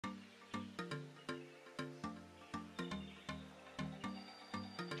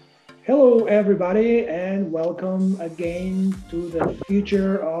Hello, everybody, and welcome again to the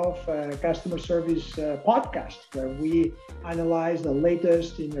Future of Customer Service podcast, where we analyze the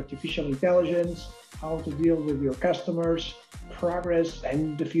latest in artificial intelligence, how to deal with your customers, progress,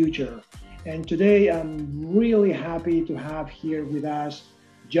 and the future. And today, I'm really happy to have here with us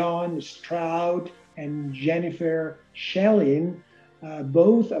John Stroud and Jennifer Schellin,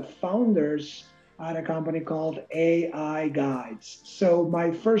 both founders at a company called AI Guides. So my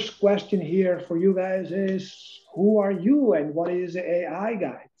first question here for you guys is, who are you and what is AI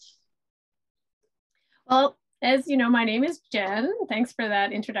Guides? Well, as you know, my name is Jen. Thanks for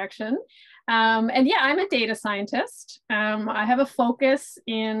that introduction. And yeah, I'm a data scientist. I have a focus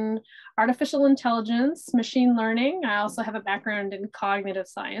in artificial intelligence, machine learning. I also have a background in cognitive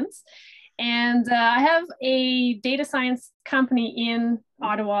science. And I have a data science company in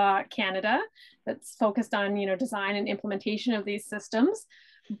Ottawa, Canada, that's focused on design and implementation of these systems.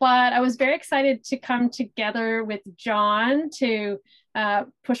 But I was very excited to come together with John to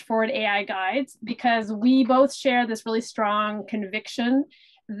push forward AI Guides because we both share this really strong conviction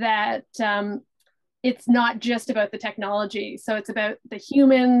that it's not just about the technology. So it's about the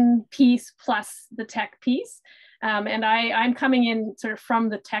human piece plus the tech piece. And I'm coming in sort of from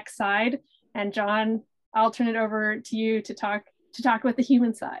the tech side. And John, I'll turn it over to you to talk about the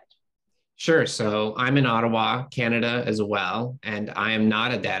human side. Sure. So I'm in Ottawa, Canada as well, and I am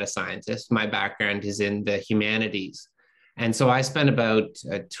not a data scientist. My background is in the humanities. And so I spent about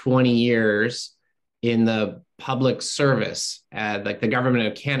 20 years in the public service, like the government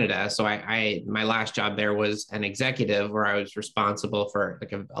of Canada. So my last job there was an executive where I was responsible for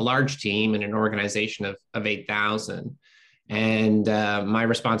like a large team in an organization of 8,000. And my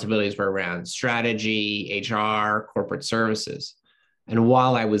responsibilities were around strategy, HR, corporate services. And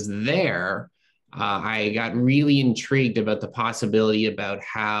while I was there, I got really intrigued about the possibility about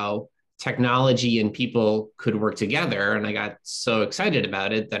how technology and people could work together. And I got so excited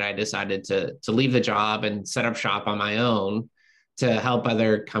about it that I decided to leave the job and set up shop on my own to help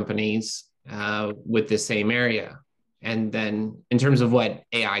other companies with the same area. And then in terms of what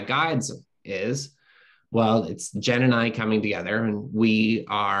AI Guides is, well, it's Jen and I coming together, and we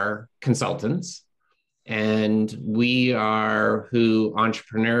are consultants. And we are who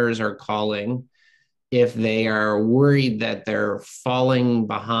entrepreneurs are calling if they are worried that they're falling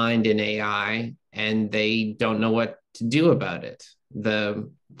behind in AI and they don't know what to do about it. The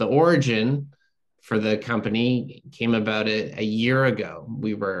origin for the company came about a year ago.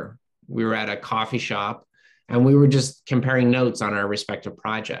 We were at a coffee shop and we were just comparing notes on our respective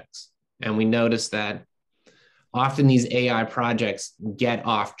projects. And we noticed that often these AI projects get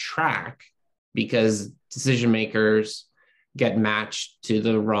off track because decision makers get matched to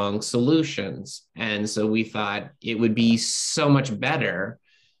the wrong solutions. And so we thought it would be so much better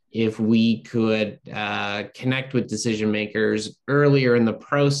if we could connect with decision makers earlier in the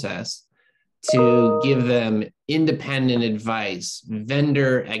process to give them independent advice,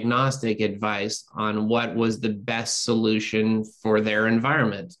 vendor agnostic advice on what was the best solution for their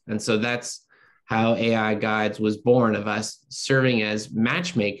environment. And so that's how AI Guides was born, of us serving as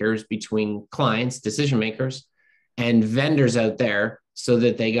matchmakers between clients, decision makers, and vendors out there so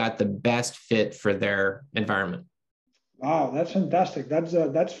that they got the best fit for their environment. Wow, that's fantastic.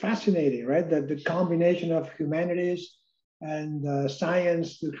 That's fascinating, right? That the combination of humanities and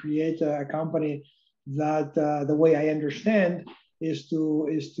science to create a company that, the way I understand, is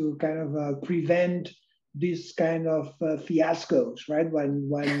to kind of prevent these kind of fiascos, right?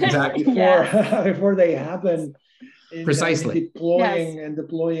 When Exactly. before Yes. before they happen in Precisely. deploying Yes. and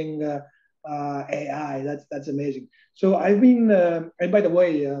deploying AI. That's amazing. So I've been, and by the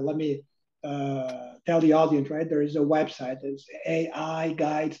way, let me tell the audience, right? There is a website. It's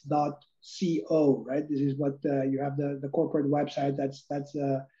aiguides.co, right? This is what you have the corporate website.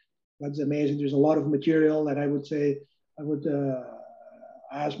 That's amazing. There's a lot of material that I would say I would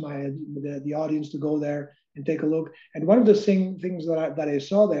ask the audience to go there and take a look. And one of the things that I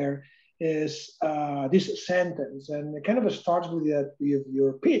saw there is this sentence, and it kind of starts with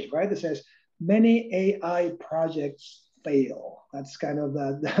your pitch, right? It says many AI projects fail. That's kind of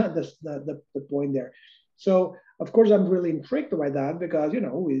the point there. So of course I'm really intrigued by that because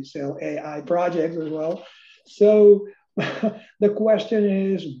we sell AI projects as well. So the question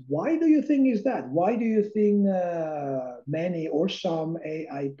is, why do you think is that? Why do you think many or some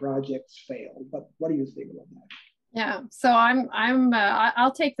AI projects fail? But what do you think about that? Yeah, so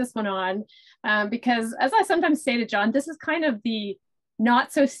I'll take this one on because, as I sometimes say to John, this is kind of the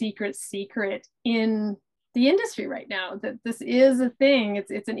not so secret in the industry right now, that this is a thing.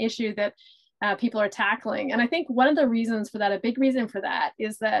 It's an issue that people are tackling. And I think one of the reasons for that, a big reason for that,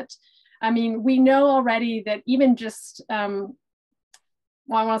 is that, I mean, we know already that even just, well,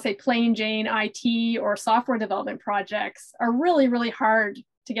 I want to say plain Jane IT or software development projects are really, really hard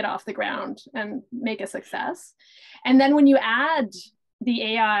to get off the ground and make a success. And then when you add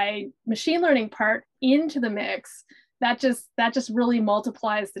the AI machine learning part into the mix, that just really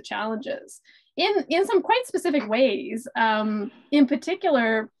multiplies the challenges in some quite specific ways. In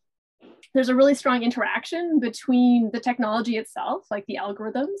particular, there's a really strong interaction between the technology itself, like the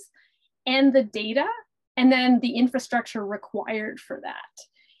algorithms, and the data, and then the infrastructure required for that.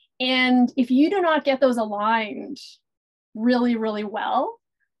 And if you do not get those aligned really, really well,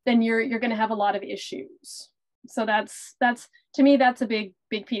 then you're going to have a lot of issues. So that's to me, that's a big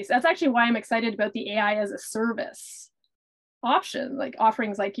piece. That's actually why I'm excited about the AI as a service option, like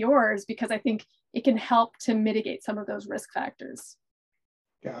offerings like yours, because I think it can help to mitigate some of those risk factors.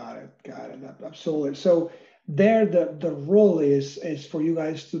 Got it. Absolutely. So there, the role is for you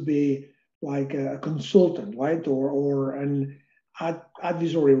guys to be like a consultant, right, or an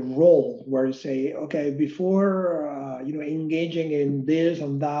advisory role, where you say, okay, before engaging in this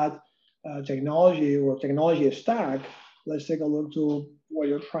and that technology or technology stack, let's take a look to what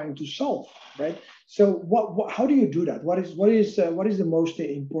you're trying to solve, right? So how do you do that? What is the most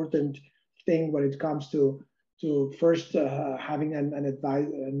important thing when it comes to first having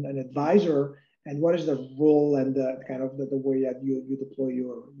an advisor, and what is the role and the kind of the way that you deploy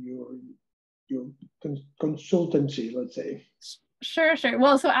your consultancy, let's say? Sure.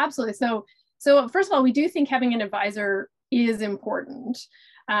 Well, so absolutely. So first of all, we do think having an advisor is important,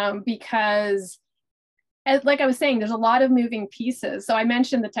 because, like I was saying, there's a lot of moving pieces. So I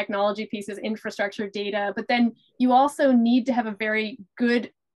mentioned the technology pieces, infrastructure, data, but then you also need to have a very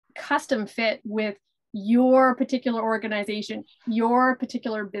good custom fit with your particular organization, your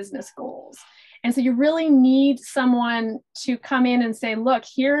particular business goals. And so you really need someone to come in and say, look,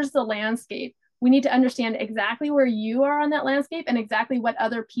 here's the landscape. We need to understand exactly where you are on that landscape and exactly what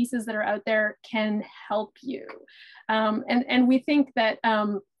other pieces that are out there can help you. And we think that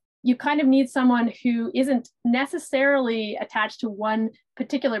you kind of need someone who isn't necessarily attached to one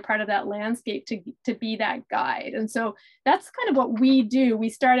particular part of that landscape to be that guide. And so that's kind of what we do. We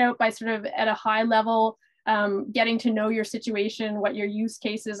start out by sort of at a high level, getting to know your situation, what your use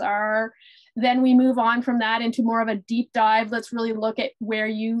cases are. Then we move on from that into more of a deep dive. Let's really look at where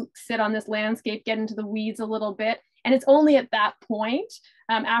you sit on this landscape, get into the weeds a little bit. And it's only at that point,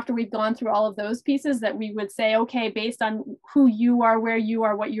 after we've gone through all of those pieces, that we would say, okay, based on who you are, where you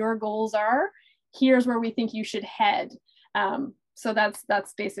are, what your goals are, here's where we think you should head. So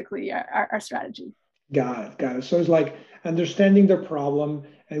that's basically our strategy. Got it. So it's like understanding the problem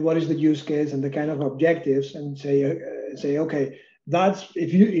and what is the use case and the kind of objectives, and say, okay, that's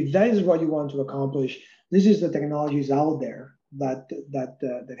if that is what you want to accomplish, this is the technologies out there that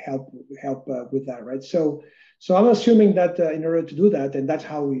help with that, right? So I'm assuming that in order to do that, and that's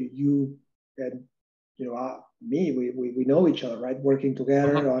how you and me, we know each other, right? Working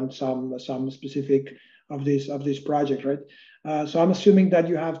together on some specific of this project, right? So I'm assuming that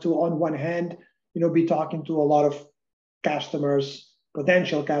you have to, on one hand, be talking to a lot of customers,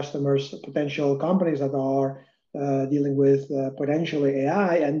 potential companies that are dealing with potentially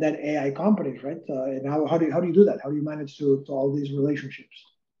AI, and then AI companies, right? And how do you do that? How do you manage to all these relationships?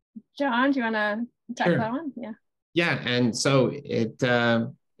 John, do you want to tackle that one? Yeah, and so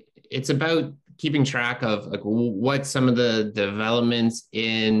it's about keeping track of like what some of the developments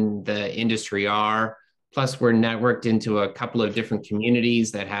in the industry are. Plus, we're networked into a couple of different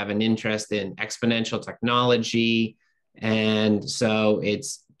communities that have an interest in exponential technology, and so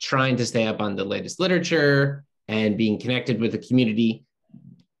it's trying to stay up on the latest literature and being connected with the community.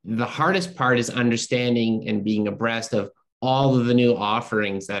 The hardest part is understanding and being abreast of all of the new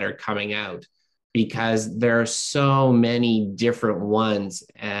offerings that are coming out, because there are so many different ones,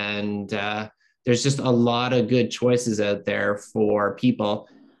 and there's just a lot of good choices out there for people.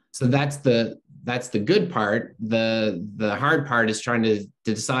 So that's the good part. The hard part is trying to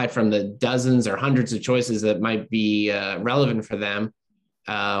decide from the dozens or hundreds of choices that might be relevant for them,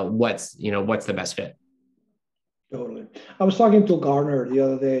 what's the best fit. Totally. I was talking to Gartner the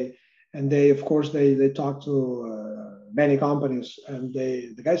other day, and they talk to many companies, and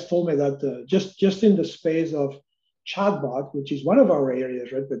the guys told me that just in the space of chatbot, which is one of our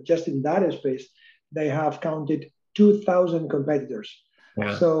areas, right? But just in that space, they have counted 2,000 competitors.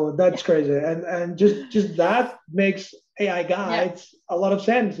 Yeah. So that's crazy, and just that makes AI guides a lot of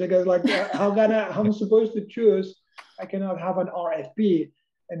sense, because like how I'm supposed to choose? I cannot have an RFP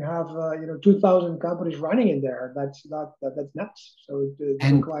and have 2,000 companies running in there. That's nuts. So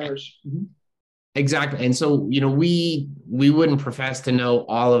it requires. Exactly. And so, we wouldn't profess to know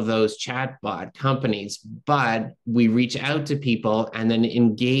all of those chatbot companies, but we reach out to people and then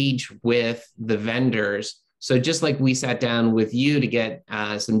engage with the vendors. So just like we sat down with you to get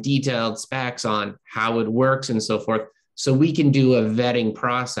some detailed specs on how it works and so forth, so we can do a vetting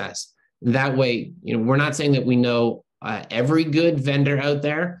process. That way, we're not saying that we know every good vendor out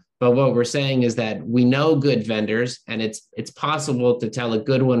there, but what we're saying is that we know good vendors, and it's possible to tell a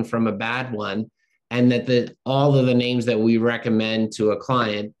good one from a bad one, and that all of the names that we recommend to a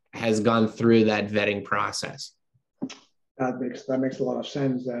client has gone through that vetting process. That makes a lot of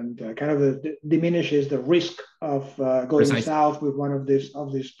sense, and kind of diminishes the risk of going south with one of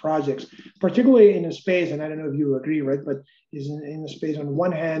these projects, particularly in a space. And I don't know if you agree, right? But is in a space on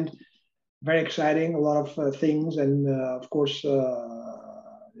one hand, very exciting, a lot of things, and of course,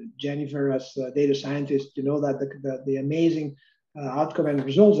 Jennifer, as a data scientist, that the amazing outcome and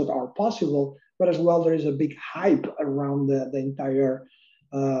results that are possible. But as well, there is a big hype around the entire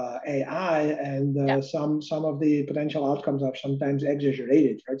AI, and some of the potential outcomes are sometimes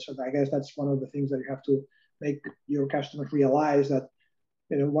exaggerated, right? So I guess that's one of the things that you have to make your customers realize, that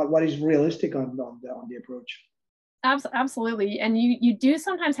what is realistic on the approach. Absolutely, and you do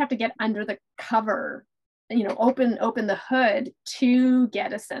sometimes have to get under the cover, open the hood to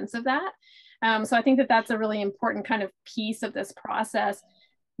get a sense of that. So I think that's a really important kind of piece of this process.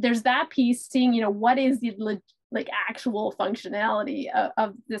 There's that piece, seeing, what is the actual functionality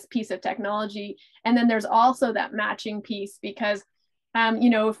of this piece of technology. And then there's also that matching piece, because,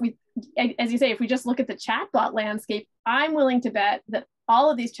 if we, as you say, if we just look at the chatbot landscape, I'm willing to bet that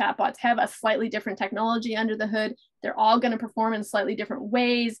all of these chatbots have a slightly different technology under the hood. They're all going to perform in slightly different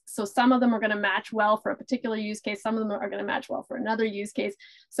ways. So some of them are going to match well for a particular use case. Some of them are going to match well for another use case.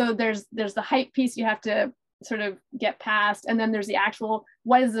 So there's the hype piece you have to sort of get past, and then there's the actual,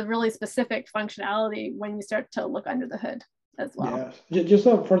 what is the really specific functionality when you start to look under the hood as well. Yeah, just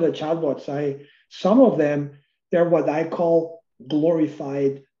for the chatbots, some of them, they're what I call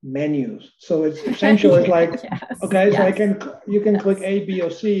glorified menus. So it's essentially, it's like, okay, so you can click A, B,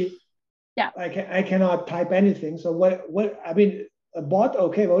 or C. Yeah, I cannot type anything. So what I mean, a bot,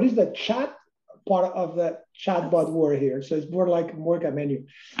 okay, what is the chat part of the chatbot word here? So it's more like a menu.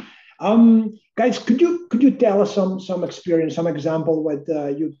 Guys, could you tell us some experience, some example with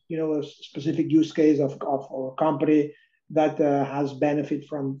a specific use case of a company that has benefit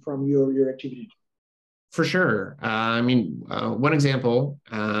from your activity? For sure. One example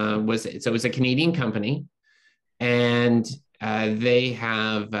was it was a Canadian company, and they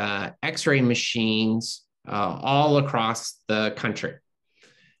have X-ray machines all across the country.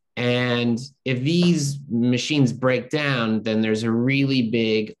 And if these machines break down, then there's a really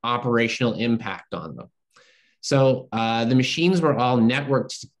big operational impact on them. So the machines were all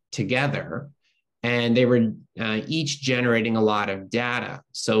networked together, and they were each generating a lot of data.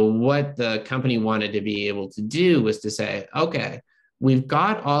 So what the company wanted to be able to do was to say, okay, we've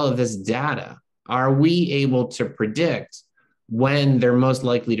got all of this data. Are we able to predict when they're most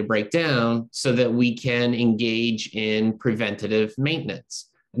likely to break down so that we can engage in preventative maintenance?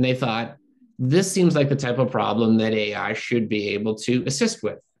 And they thought, this seems like the type of problem that AI should be able to assist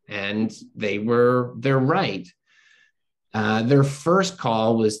with. And they're right. Their first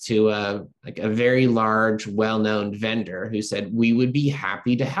call was to a very large, well-known vendor who said, we would be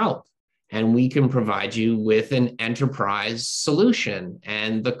happy to help, and we can provide you with an enterprise solution,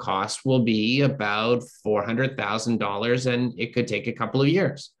 and the cost will be about $400,000, and it could take a couple of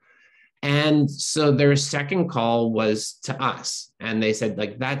years. And so their second call was to us, and they said,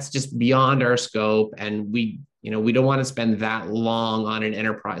 that's just beyond our scope, and we don't want to spend that long on an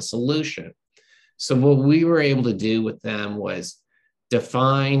enterprise solution. So what we were able to do with them was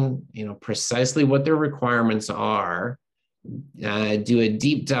define, precisely what their requirements are, do a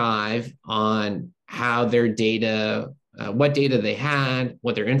deep dive on how their data, what data they had,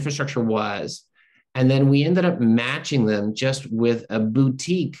 what their infrastructure was, and then we ended up matching them just with a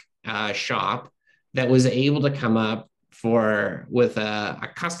boutique shop that was able to come up with a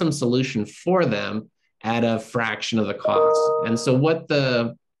custom solution for them at a fraction of the cost. And so what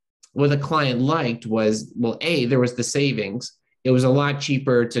the client liked was, well, there was the savings. It was a lot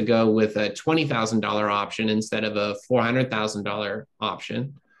cheaper to go with a $20,000 option instead of a $400,000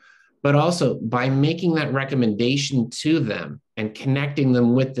 option. But also, by making that recommendation to them and connecting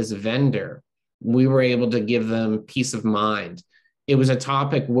them with this vendor, we were able to give them peace of mind. It was a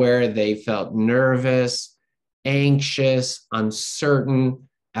topic where they felt nervous, anxious, uncertain.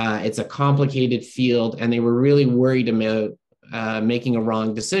 It's a complicated field, and they were really worried about making a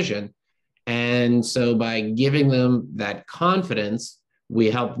wrong decision. And so by giving them that confidence, we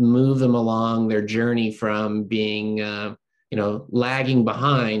help move them along their journey from being, lagging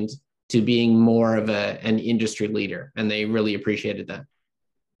behind to being more of an industry leader. And they really appreciated that.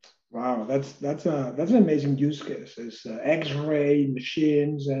 Wow, that's an amazing use case. It's X-ray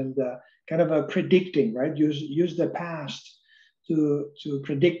machines and kind of a predicting, right? Use the past to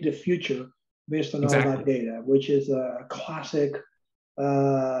predict the future based on all that data, which is a classic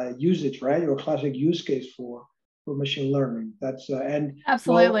usage, right? Or classic use case for machine learning. That's and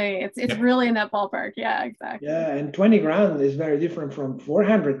absolutely, well, it's really in that ballpark. Yeah, exactly. Yeah, and 20 grand is very different from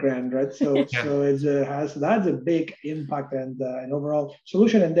 400 grand, right? So so it's that's a big impact and an overall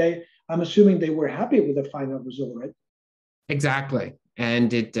solution. And I'm assuming they were happy with the final result, right? Exactly,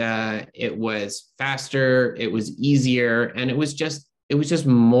 and it was faster, it was easier, and it was just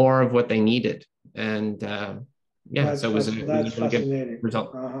more of what they needed. And so it was a really good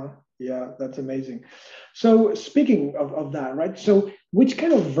result. Yeah, that's amazing. So speaking of that, right? So which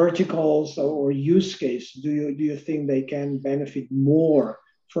kind of verticals or use case do you think they can benefit more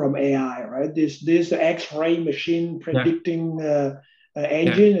from AI, right? This X-ray machine predicting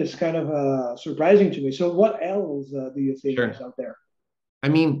engine is kind of surprising to me. So what else do you think is out there? I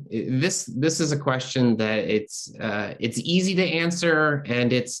mean, this is a question that it's easy to answer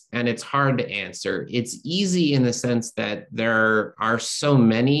and it's hard to answer. It's easy in the sense that there are so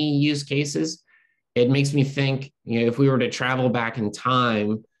many use cases. It makes me think, if we were to travel back in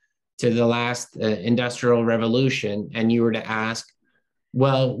time to the last industrial revolution and you were to ask,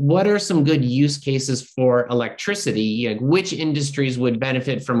 well, what are some good use cases for electricity? Like, which industries would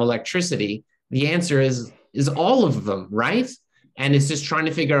benefit from electricity? The answer is all of them, right? And it's just trying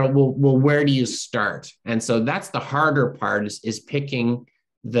to figure out, well, where do you start? And so that's the harder part is picking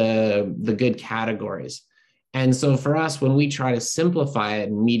the good categories. And so for us, when we try to simplify it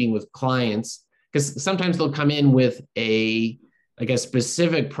and meeting with clients, because sometimes they'll come in with a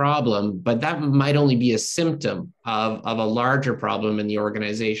specific problem, but that might only be a symptom of a larger problem in the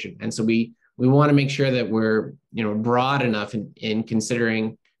organization. And so we want to make sure that we're broad enough in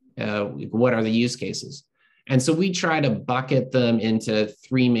considering what are the use cases. And so we try to bucket them into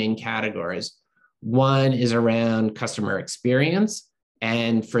three main categories. One is around customer experience.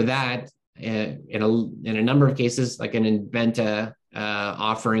 And for that, in a number of cases, like an Inbenta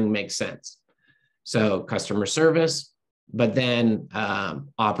offering makes sense. So customer service, but then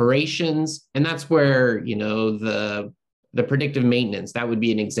operations, and that's where, the predictive maintenance, that would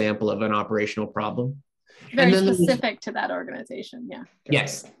be an example of an operational problem. Very specific to that organization, yeah.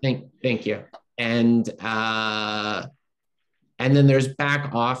 Yes, thank you. And then there's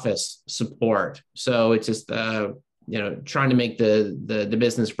back office support. So it's just trying to make the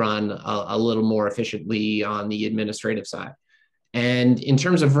business run a little more efficiently on the administrative side. And in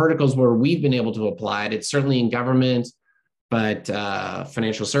terms of verticals where we've been able to apply it, it's certainly in government, but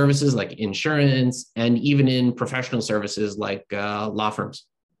financial services like insurance, and even in professional services like law firms.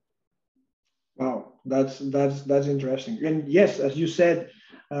 Wow, that's interesting. And yes, as you said,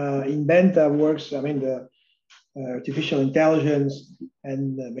 Inbenta works. I mean, the artificial intelligence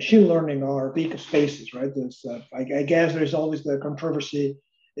and machine learning are big spaces, right? I guess there's always the controversy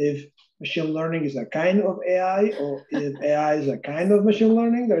if machine learning is a kind of AI or if AI is a kind of machine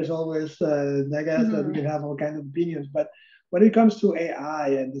learning. There's always, I guess, that we can have all kinds of opinions. But when it comes to AI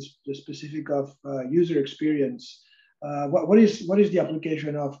and the specific of user experience, what is the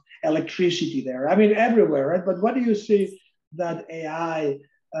application of electricity there? I mean, everywhere, right? But what do you see that AI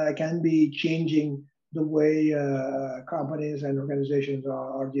can be changing the way companies and organizations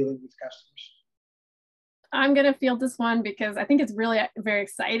are dealing with customers? I'm going to field this one because I think it's really very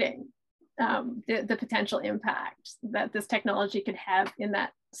exciting, the potential impact that this technology could have in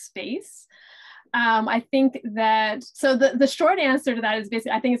that space. I think that, so the short answer to that is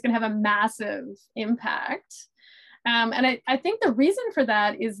basically, I think it's going to have a massive impact. And I think the reason for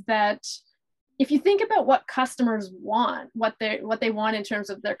that is that if you think about what customers want, what they want in terms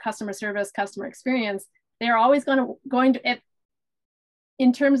of their customer service, customer experience, they're always going to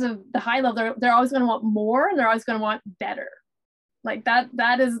in terms of the high level, they're always going to want more, and they're always going to want better. Like that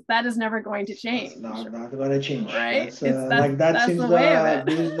is never going to change. That's not going to change, right? That seems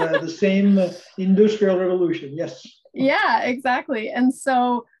the same industrial revolution. Yes. Yeah, exactly. And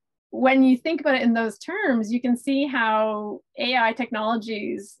so when you think about it in those terms, you can see how AI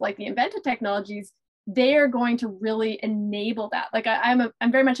technologies, like the Inbenta technologies, they are going to really enable that. Like I'm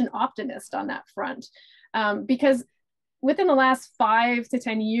very much an optimist on that front, because within the last 5 to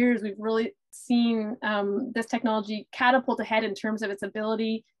 10 years, we've really seen this technology catapult ahead in terms of its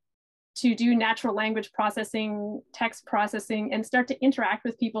ability to do natural language processing, text processing, and start to interact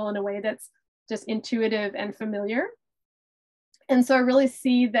with people in a way that's just intuitive and familiar. And so I really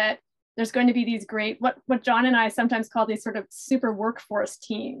see that there's going to be these great, what John and I sometimes call these sort of super workforce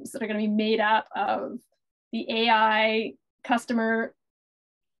teams that are going to be made up of the AI customer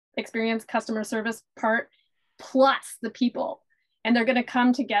experience, customer service part, plus the people. And they're going to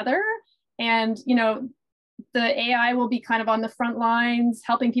come together, and, you know, the AI will be kind of on the front lines,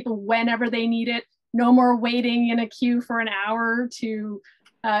 helping people whenever they need it. No more waiting in a queue for an hour to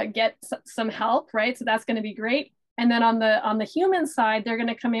get some help, right? So that's going to be great. And then on the human side, they're going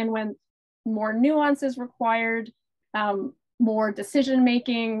to come in when more nuance is required, more decision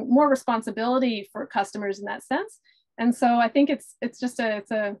making, more responsibility for customers in that sense. And so I think it's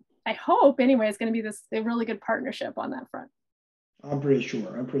I hope anyway, it's going to be a really good partnership on that front. I'm pretty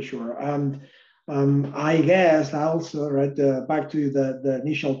sure. And I guess also, right, back to the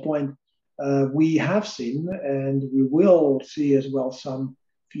initial point, we have seen and we will see as well some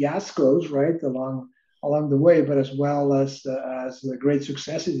fiascos, right, along the way, but as well as great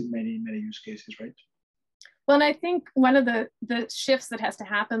successes in many use cases, right? Well, and I think one of the shifts that has to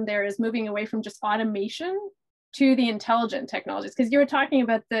happen there is moving away from just automation to the intelligent technologies, because you were talking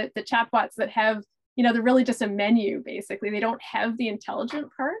about the chatbots that have, you know, they're really just a menu, basically. They don't have the intelligent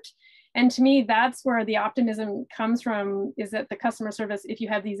part. And to me, that's where the optimism comes from, is that the customer service, if you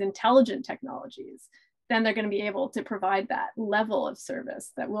have these intelligent technologies, then they're going to be able to provide that level of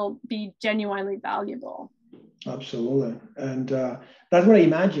service that will be genuinely valuable. Absolutely. And that's what I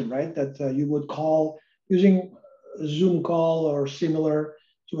imagine, right? That you would call using a Zoom call or similar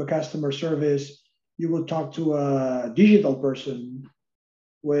to a customer service, you would talk to a digital person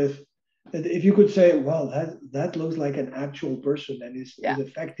with, if you could say, well, that looks like an actual person and is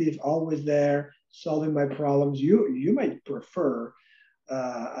effective, always there, solving my problems. You might prefer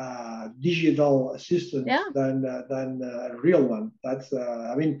digital assistant than a real one. That's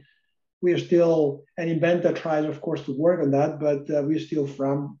I mean, we are still, and Inbenta tries, of course, to work on that, but we're still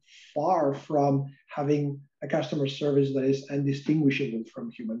far from having a customer service that is indistinguishable from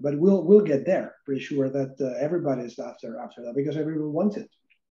human. But we'll get there. Pretty sure that everybody's after that, because everyone wants it.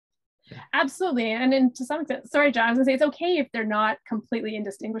 Absolutely. And to some extent, sorry, John, I was gonna say it's okay if they're not completely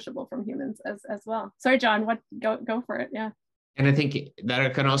indistinguishable from humans as well. Sorry, John, go for it. Yeah. And I think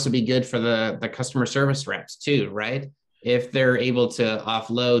that can also be good for the customer service reps too, right? If they're able to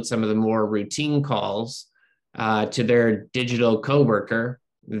offload some of the more routine calls to their digital coworker,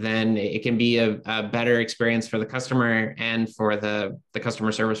 then it can be a better experience for the customer and for the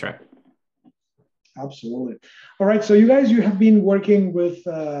customer service rep. Absolutely. All right. So you have been working with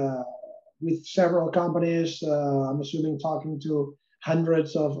several companies. I'm assuming talking to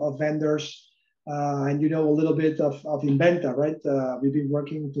hundreds of vendors, and you know a little bit of Inbenta, right? We've been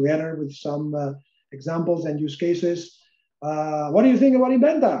working together with some examples and use cases. What do you think about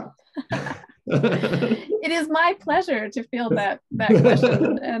Inbenta? It is my pleasure to field that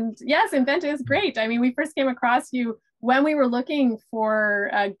question. And yes, Inbenta is great. I mean, we first came across you when we were looking for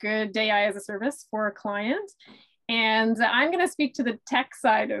a good AI as a service for a client. And I'm going to speak to the tech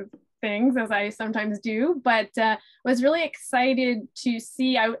side of things, as I sometimes do, but was really excited to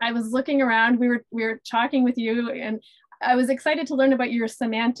see. I was looking around. We were talking with you, and I was excited to learn about your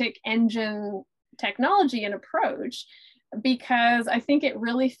semantic engine technology and approach, because I think it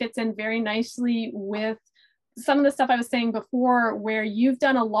really fits in very nicely with some of the stuff I was saying before, where you've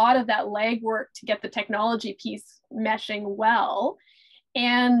done a lot of that legwork to get the technology piece meshing well.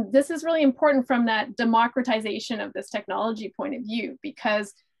 And this is really important from that democratization of this technology point of view,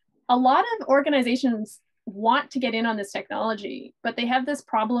 because a lot of organizations want to get in on this technology, but they have this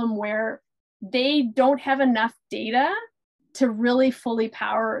problem where they don't have enough data to really fully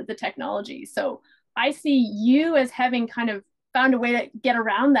power the technology. So I see you as having kind of found a way to get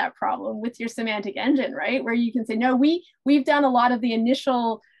around that problem with your semantic engine, right? Where you can say, no, we've done a lot of the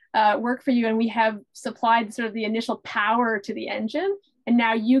initial work for you, and we have supplied sort of the initial power to the engine. And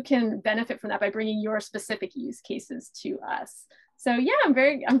now you can benefit from that by bringing your specific use cases to us. So yeah, I'm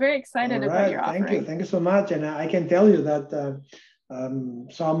very excited about your offering. Thank you so much. And I can tell you that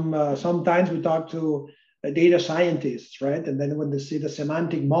sometimes we talk to data scientists, right? And then when they see the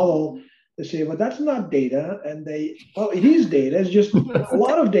semantic model, they say, well, that's not data. And well, it is data. It's just a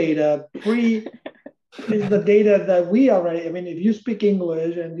lot of data. Is the data that we already, I mean, if you speak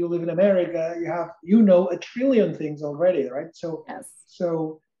English and you live in America, you know a trillion things already, right? So, yes.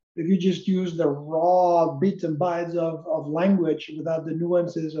 So if you just use the raw bits and bytes of language without the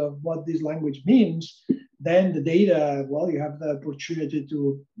nuances of what this language means, then the data, well, you have the opportunity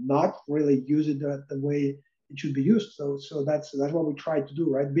to not really use it the way it should be used. So that's what we try to do,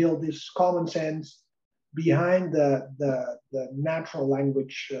 right? Build this common sense behind the natural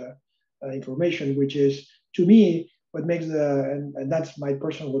language information, which is, to me, what makes and that's my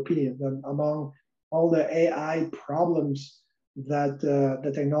personal opinion, among all the AI problems that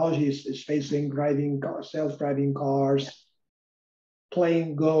the technology is facing, self-driving cars,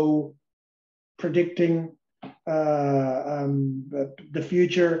 playing Go, predicting the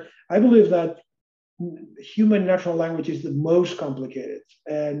future. I believe that human natural language is the most complicated,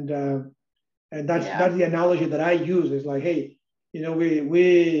 and that's the analogy that I use. Is like, hey,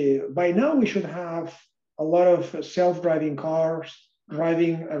 we by now we should have a lot of self-driving cars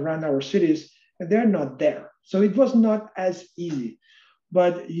driving around our cities, and they're not there. So it was not as easy.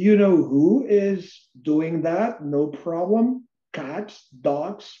 But you know who is doing that? No problem. Cats,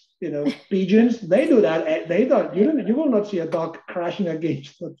 dogs, pigeons. They do that. They don't. You will not see a dog crashing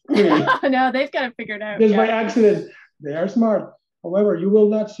against the tree. No, they've got it figured out. Just by accident. They are smart. However, you will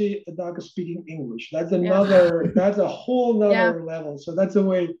not see a dog speaking English. That's another. That's a whole nother level. So that's the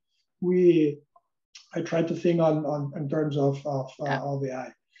way I try to think on in terms of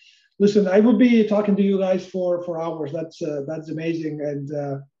AI. Listen, I would be talking to you guys for hours. That's amazing,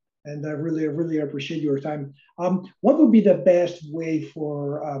 and I really appreciate your time. What would be the best way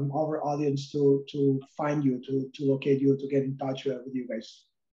for our audience to find you, to locate you, to get in touch with you guys?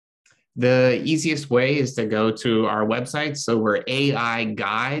 The easiest way is to go to our website. So we're AI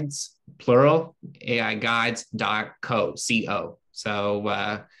Guides, plural, AIGuides.co.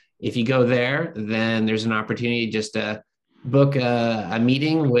 So if you go there, then there's an opportunity just to book a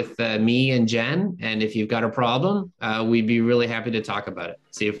meeting with me and Jen. And if you've got a problem, we'd be really happy to talk about it.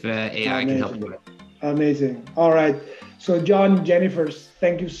 See if AI can help you with it. Amazing. All right. So John, Jennifer,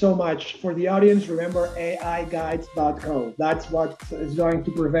 thank you so much. For the audience, remember AIGuides.co. That's what is going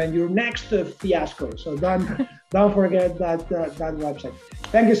to prevent your next fiasco. So don't forget that website.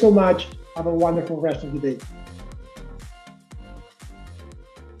 Thank you so much. Have a wonderful rest of the day.